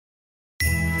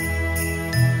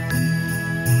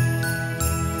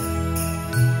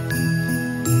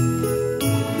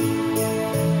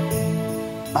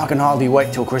I can hardly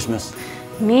wait till Christmas.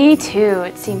 Me too.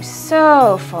 It seems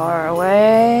so far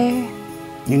away.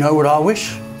 You know what I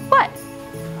wish? What?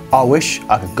 I wish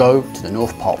I could go to the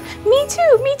North Pole. Me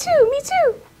too, me too, me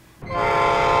too.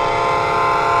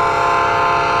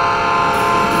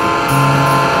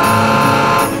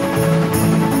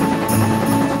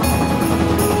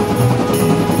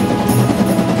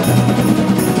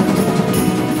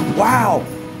 Wow,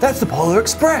 that's the Polar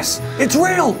Express. It's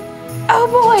real. Oh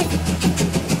boy.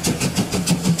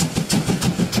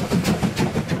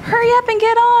 Hurry up and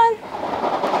get on.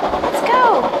 Let's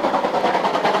go.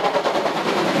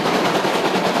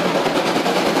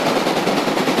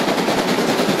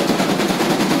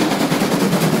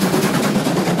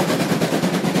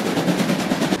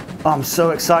 I'm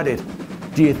so excited.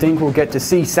 Do you think we'll get to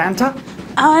see Santa?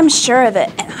 I'm sure of it,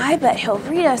 and I bet he'll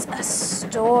read us a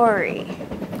story.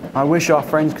 I wish our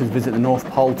friends could visit the North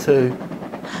Pole too.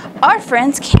 Our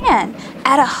friends can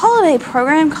at a holiday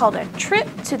program called A Trip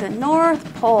to the North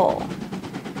Pole.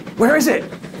 Where is it?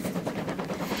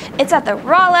 It's at the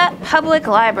Rowlett Public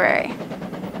Library.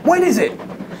 When is it?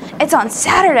 It's on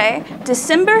Saturday,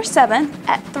 December 7th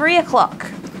at 3 o'clock.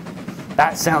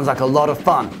 That sounds like a lot of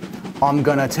fun. I'm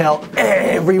gonna tell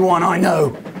everyone I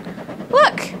know.